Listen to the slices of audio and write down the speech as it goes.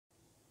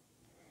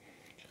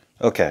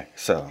Okay,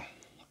 so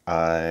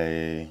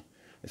I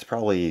it's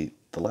probably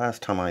the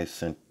last time I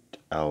sent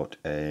out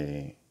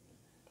a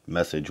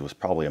message was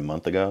probably a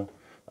month ago.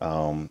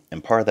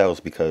 And part of that was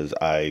because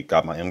I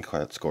got my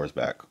MCAT scores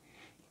back.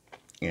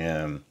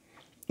 And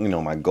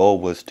my goal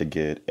was to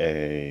get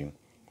a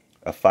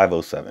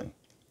 507.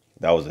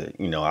 That was it.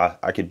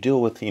 I could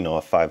deal with,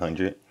 a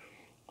 500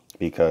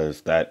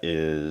 because that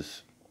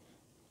is,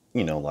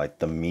 like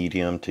the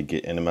medium to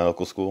get into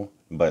medical school.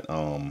 But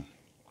I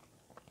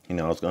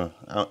was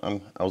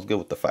good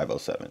with the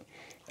 507,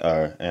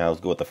 and I was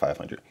good with the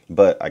 500,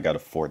 but I got a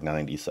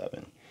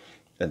 497,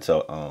 and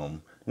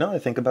so now that I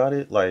think about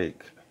it,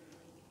 like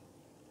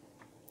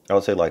I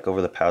would say, like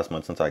over the past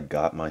month since I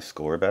got my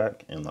score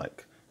back and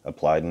like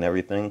applied and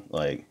everything,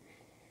 like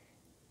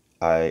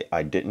I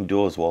didn't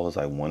do as well as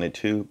I wanted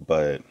to,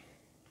 but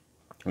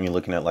when you're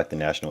looking at like the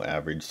national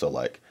average, so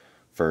like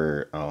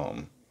for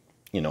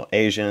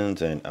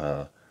Asians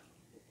and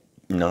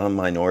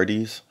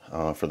non-minorities,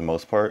 for the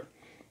most part,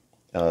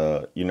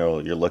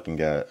 you're looking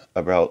at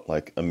about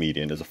like a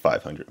median is a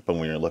 500. But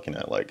when you're looking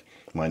at like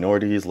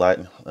minorities,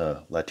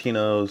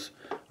 Latinos,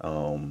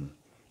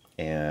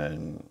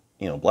 and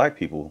Black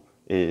people,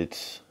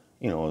 it's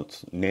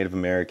Native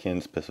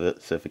Americans,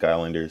 Pacific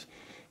Islanders.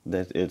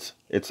 That it's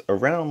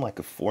around like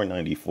a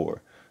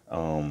 494.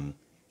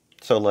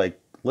 So like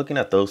looking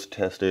at those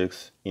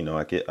statistics,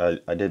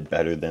 I did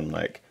better than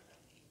like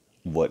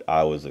what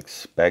I was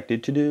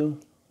expected to do,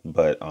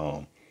 but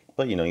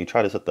you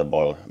try to set the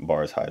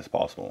bar as high as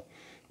possible.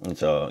 And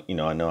so,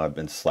 I know I've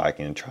been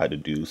slacking and tried to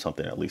do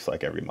something at least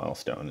like every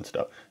milestone and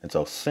stuff. And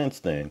so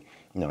since then,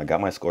 I got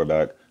my score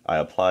back. I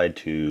applied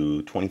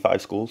to 25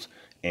 schools,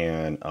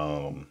 and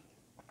I've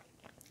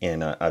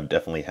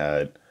definitely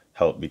had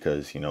help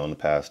because in the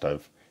past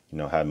I've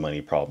had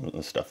money problems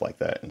and stuff like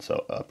that, and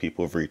so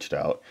people have reached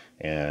out,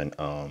 and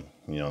I'm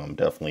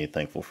definitely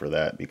thankful for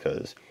that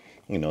because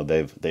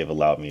they've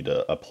allowed me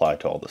to apply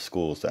to all the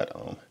schools that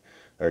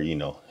or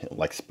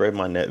like spread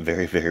my net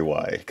very very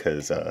wide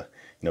because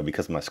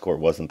because my score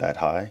wasn't that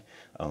high.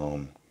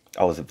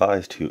 I was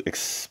advised to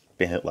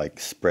expand, like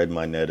spread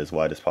my net as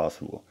wide as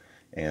possible,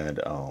 and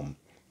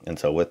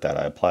so with that,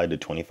 I applied to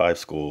 25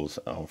 schools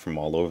from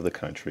all over the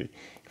country,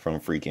 from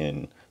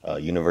freaking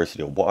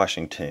University of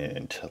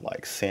Washington to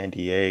like San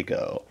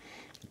Diego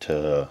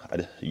to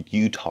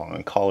Utah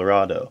and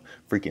Colorado,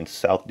 freaking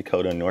South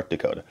Dakota and North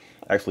Dakota.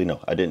 Actually, no,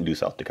 I didn't do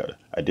South Dakota.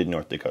 I did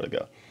North Dakota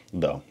go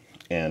though,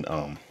 and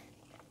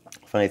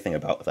funny thing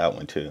about that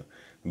one too.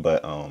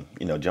 But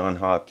John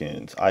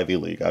Hopkins, Ivy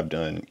League, I've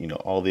done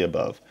all the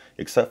above,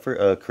 except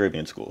for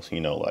Caribbean schools.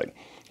 Like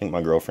I think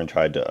my girlfriend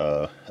tried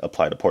to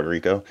apply to Puerto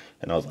Rico,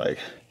 and I was like,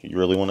 "You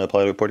really want to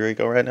apply to Puerto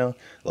Rico right now?"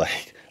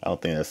 Like I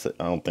don't think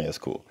that's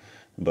cool.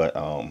 But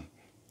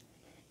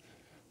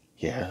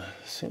yeah,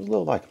 seems a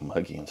little like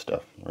muggy and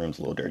stuff. Room's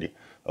a little dirty.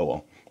 Oh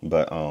well.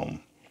 But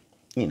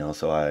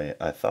so I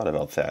thought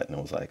about that and I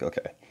was like,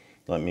 okay,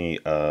 let me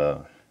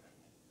let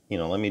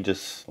me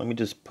just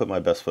put my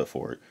best foot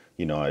forward.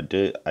 I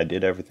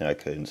did everything I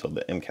could, and so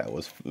the MCAT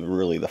was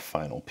really the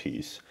final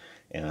piece.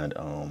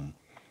 And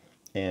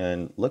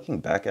looking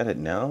back at it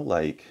now,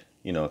 like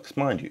 'cause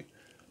mind you,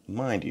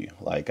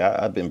 like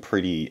I've been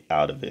pretty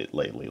out of it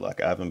lately.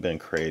 Like I haven't been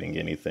creating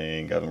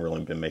anything. I haven't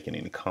really been making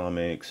any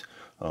comics.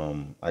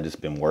 I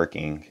just been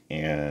working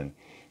and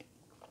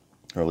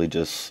really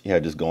just, yeah,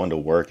 just going to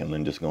work and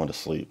then just going to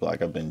sleep.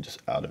 Like I've been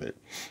just out of it.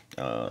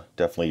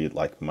 Definitely,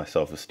 like my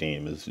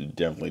self-esteem is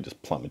definitely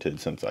just plummeted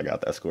since I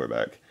got that score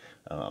back.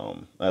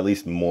 At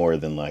least more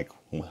than like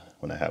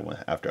when I had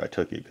one after I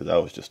took it, because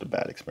that was just a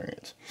bad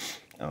experience.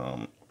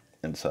 Um,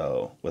 and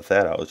so with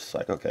that, I was just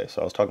like, okay.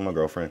 So I was talking to my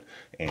girlfriend,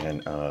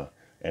 and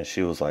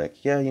she was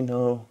like, yeah,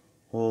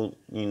 well,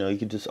 you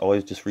could just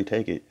always just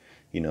retake it.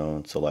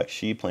 And so like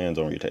she plans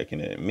on retaking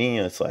it. Me,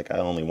 it's like I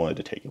only wanted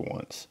to take it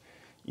once,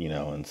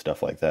 and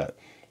stuff like that.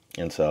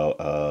 And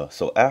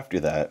so after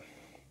that,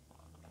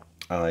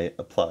 I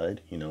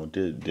applied,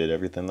 did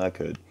everything that I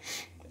could,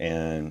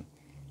 and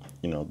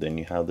then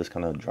you have this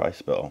kind of dry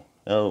spell.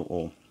 Oh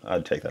well,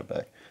 I'd take that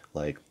back.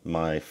 Like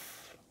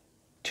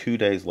 2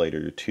 days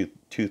later,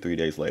 3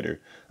 days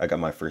later, I got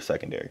my first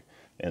secondary.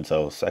 And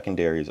so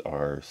secondaries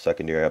are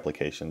secondary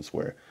applications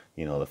where,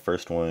 the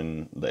first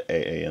one, the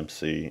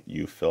AAMC,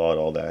 you fill out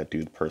all that,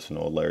 do the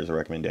personal letters of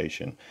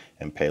recommendation,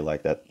 and pay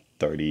like that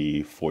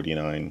 30,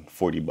 49,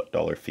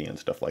 $40 fee and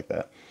stuff like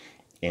that.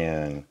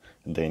 And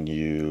then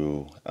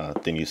you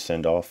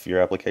send off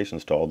your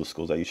applications to all the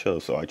schools that you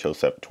chose. So I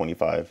chose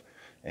 25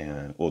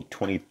 and well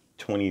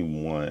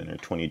 2021 or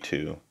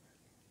 22,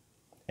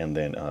 and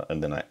then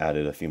I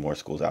added a few more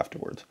schools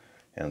afterwards.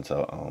 And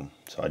so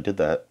I did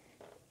that,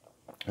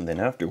 and then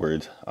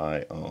afterwards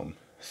I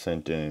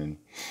sent in,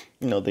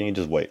 then you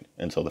just wait.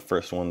 And so the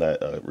first one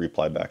that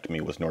replied back to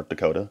me was North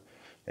Dakota,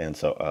 and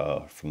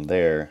so from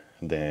there,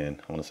 then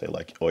I want to say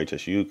like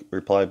OHSU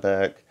replied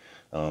back.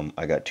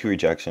 I got two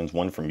rejections,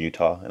 one from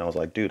Utah, and I was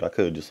like, dude, I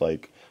could have just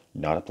like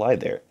not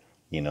applied there.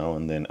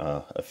 And then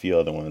a few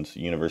other ones.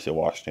 University of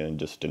Washington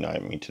just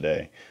denied me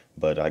today.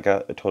 but I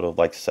got a total of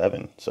like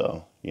seven.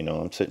 So,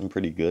 I'm sitting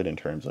pretty good in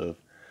terms of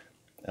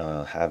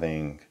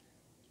having,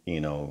 you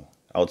know,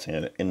 I would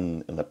say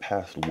in the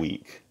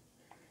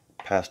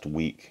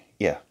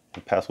yeah,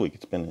 the past week,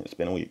 it's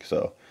been a week.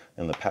 So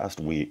in the past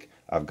week,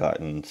 I've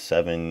gotten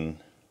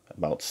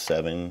about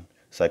seven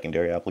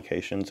secondary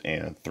applications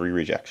and three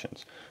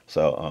rejections.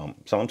 So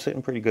I'm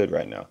sitting pretty good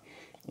right now.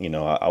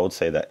 I would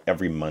say that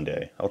every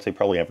Monday, I would say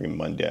probably every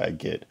Monday, I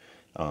get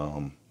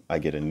a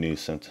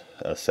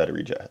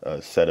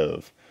set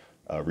of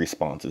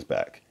responses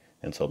back.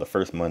 And so the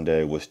first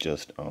Monday was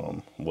just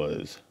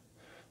was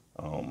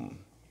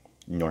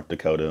North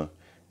Dakota,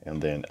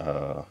 and then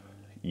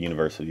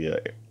University of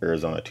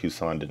Arizona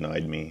Tucson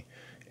denied me,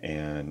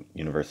 and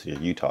University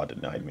of Utah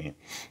denied me,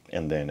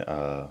 and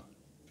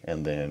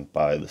then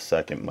by the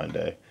second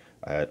Monday,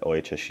 I had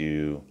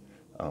OHSU,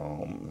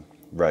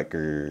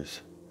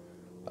 Rutgers.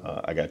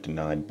 I got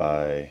denied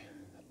by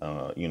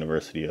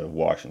University of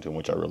Washington,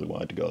 which I really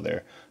wanted to go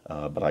there,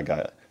 but I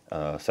got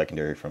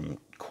secondary from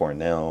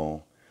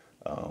Cornell,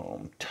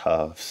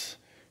 Tufts,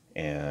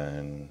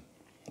 and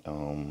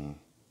um,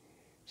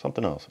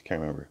 something else. I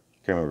can't remember.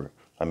 Can't remember.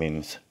 I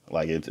mean,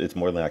 it's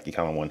more than I can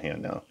count on one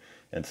hand now.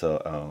 And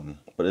so,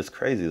 but it's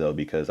crazy though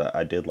because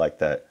I did like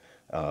that.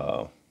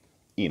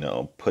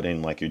 Put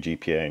in like your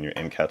GPA and your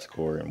MCAT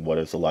score and what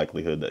is the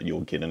likelihood that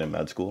you'll get into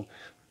med school.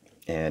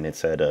 And it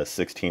said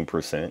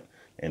 16%.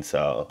 And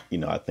so,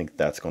 I think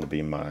that's going to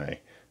be my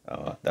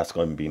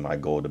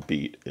goal to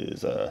beat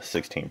is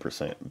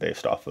 16%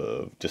 based off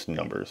of just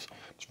numbers,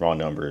 just raw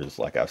numbers.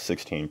 Like I have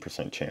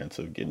 16% chance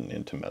of getting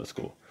into med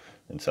school,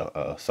 and so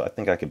I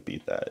think I could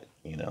beat that.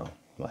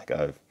 Like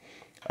I've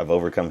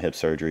overcome hip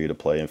surgery to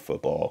play in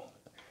football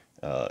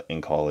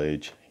in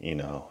college.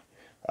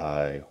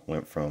 I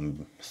went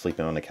from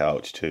sleeping on the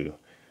couch to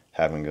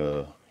having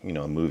a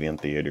movie in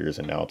theaters,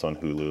 and now it's on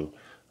Hulu.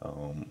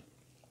 Um,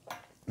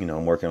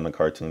 I'm working on a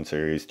cartoon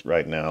series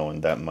right now,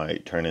 and that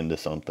might turn into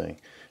something.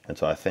 And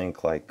so I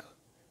think like,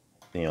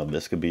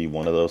 this could be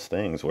one of those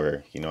things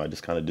where, I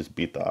just kind of just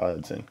beat the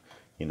odds and,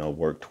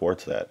 work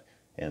towards that.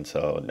 And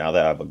so now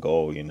that I have a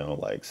goal,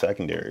 like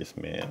secondaries,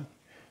 man,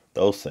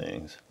 those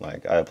things,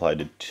 like I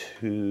applied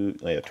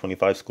to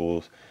 25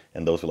 schools,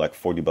 and those were like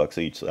 $40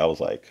 each. So that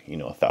was like,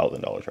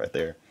 $1,000 right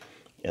there.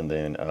 And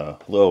then a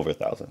little over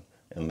 1,000.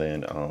 And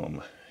then,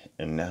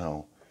 and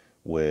now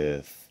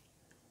with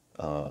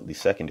the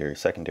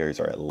secondaries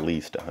are at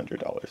least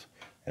 $100.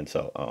 And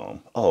so,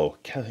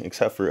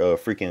 except for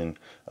freaking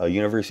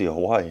University of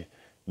Hawaii,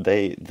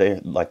 they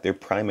like their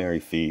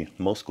primary fee.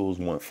 Most schools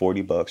want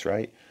 $40,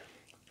 right?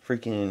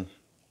 Freaking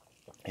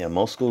yeah,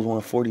 most schools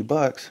want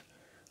 $40.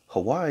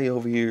 Hawaii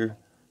over here,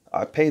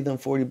 I paid them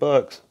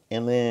 $40,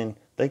 and then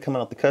they come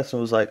out the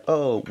customer was like,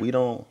 oh,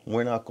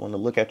 we're not going to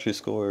look at your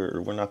score,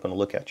 or we're not going to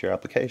look at your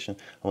application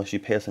unless you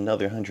pay us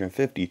another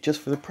 150 just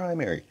for the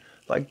primary.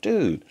 Like,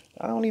 dude,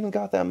 I don't even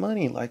got that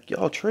money. Like,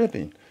 y'all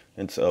tripping.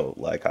 And so,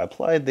 like, I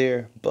applied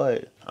there,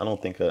 but I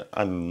don't think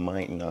I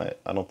might not.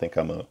 I don't think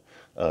I'm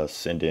a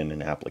send in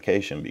an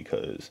application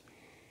because,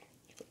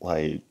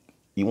 like,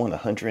 you want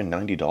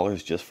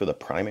 $190 just for the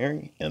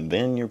primary, and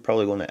then you're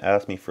probably going to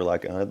ask me for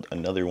like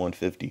another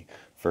 150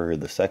 for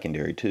the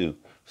secondary too.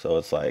 So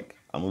it's like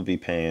I'm gonna be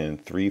paying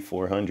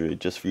 300-400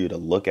 just for you to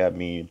look at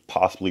me,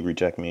 possibly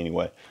reject me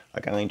anyway.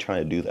 Like I ain't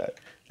trying to do that.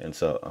 And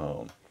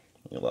so,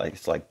 like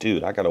it's like,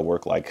 dude, I gotta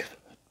work like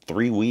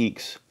 3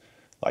 weeks,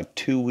 like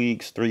 2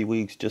 weeks, 3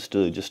 weeks just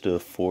to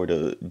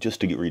afford just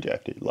to get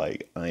rejected.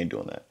 Like I ain't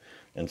doing that.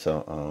 And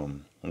so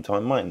I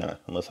might not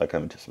unless I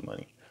come into some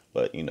money.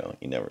 But you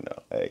never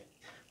know. Hey.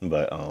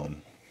 But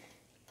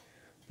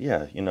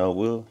yeah,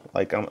 we'll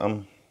like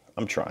I'm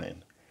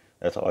trying.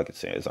 That's all I could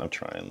say is I'm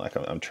trying. Like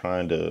I'm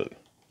trying to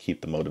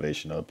keep the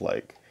motivation up.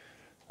 Like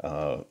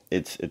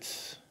it's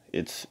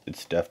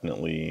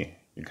definitely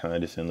you're kind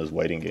of just in this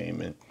waiting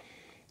game, and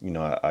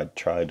I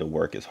tried to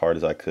work as hard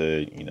as I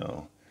could.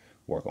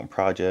 Work on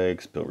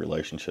projects, build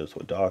relationships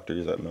with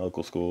doctors at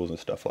medical schools and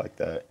stuff like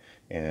that.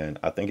 And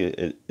I think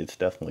it's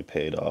definitely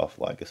paid off.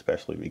 Like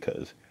especially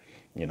because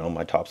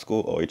my top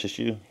school,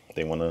 OHSU,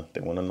 they wanna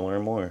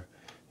learn more.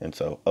 And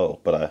so,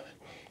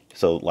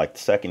 so like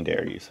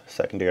secondary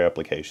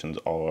applications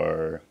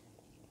are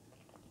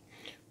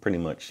pretty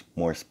much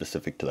more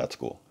specific to that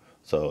school.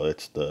 So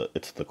it's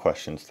the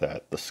questions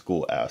that the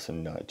school asks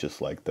and not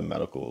just like the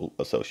medical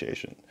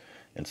association.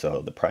 And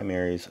so the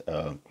primaries,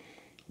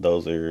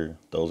 those are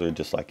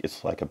just like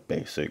it's like a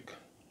basic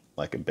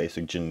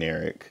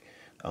generic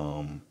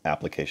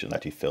application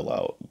that you fill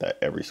out that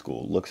every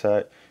school looks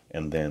at,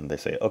 and then they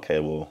say, okay,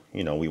 well,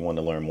 we want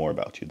to learn more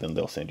about you. Then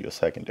they'll send you a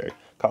secondary.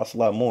 Costs a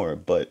lot more,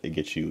 but it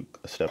gets you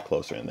a step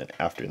closer. And then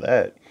after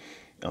that,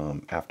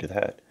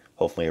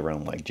 hopefully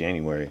around like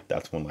January,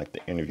 that's when like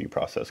the interview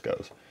process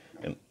goes.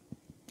 And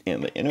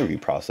and the interview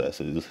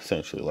process is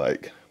essentially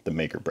like the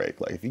make or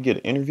break. Like if you get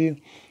an interview,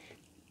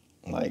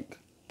 like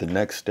the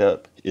next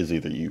step is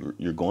either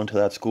you're going to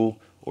that school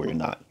or you're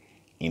not.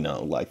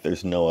 Like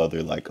there's no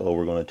other like, oh,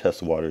 we're going to test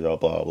the waters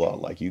out, blah blah blah.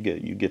 Like you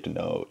get to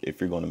know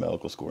if you're going to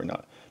medical school or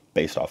not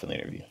based off of the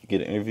interview. You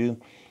get an interview,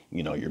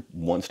 you're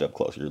one step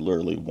closer. You're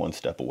literally one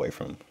step away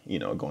from,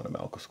 going to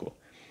medical school.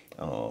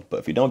 But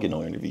if you don't get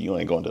no interview, you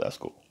ain't going to that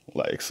school.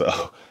 Like,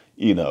 so,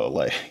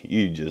 like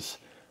you just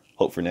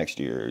hope for next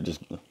year, or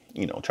just,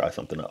 try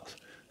something else.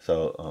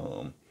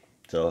 So,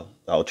 so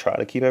I'll try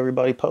to keep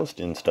everybody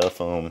posted and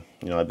stuff.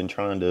 I've been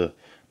trying to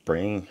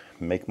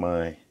make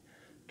my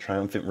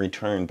triumphant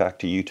return back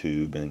to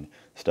YouTube and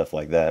stuff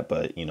like that.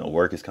 But,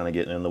 work is kind of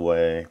getting in the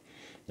way.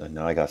 And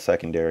now I got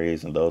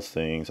secondaries and those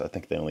things. I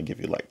think they only give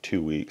you like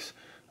 2 weeks.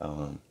 I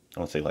want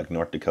to say like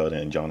North Dakota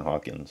and John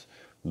Hawkins.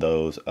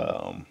 Those,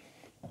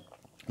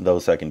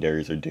 those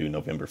secondaries are due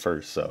November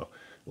 1st. So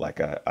like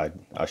I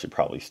should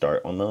probably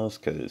start on those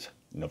because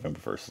November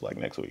 1st is like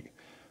next week.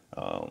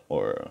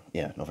 Or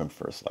yeah, November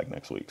 1st, like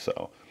next week.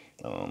 So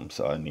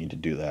I need to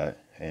do that.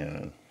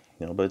 And,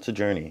 but it's a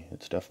journey.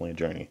 It's definitely a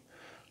journey.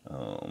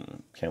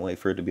 Can't wait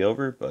for it to be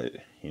over, but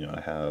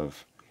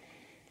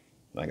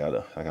I got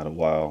a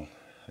while,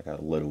 I got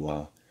a little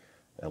while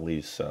at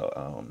least.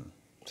 So,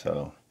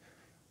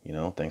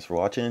 thanks for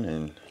watching,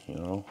 and,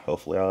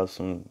 hopefully I'll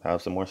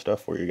have some more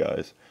stuff for you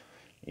guys,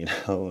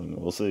 and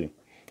we'll see.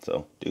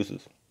 So,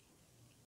 deuces.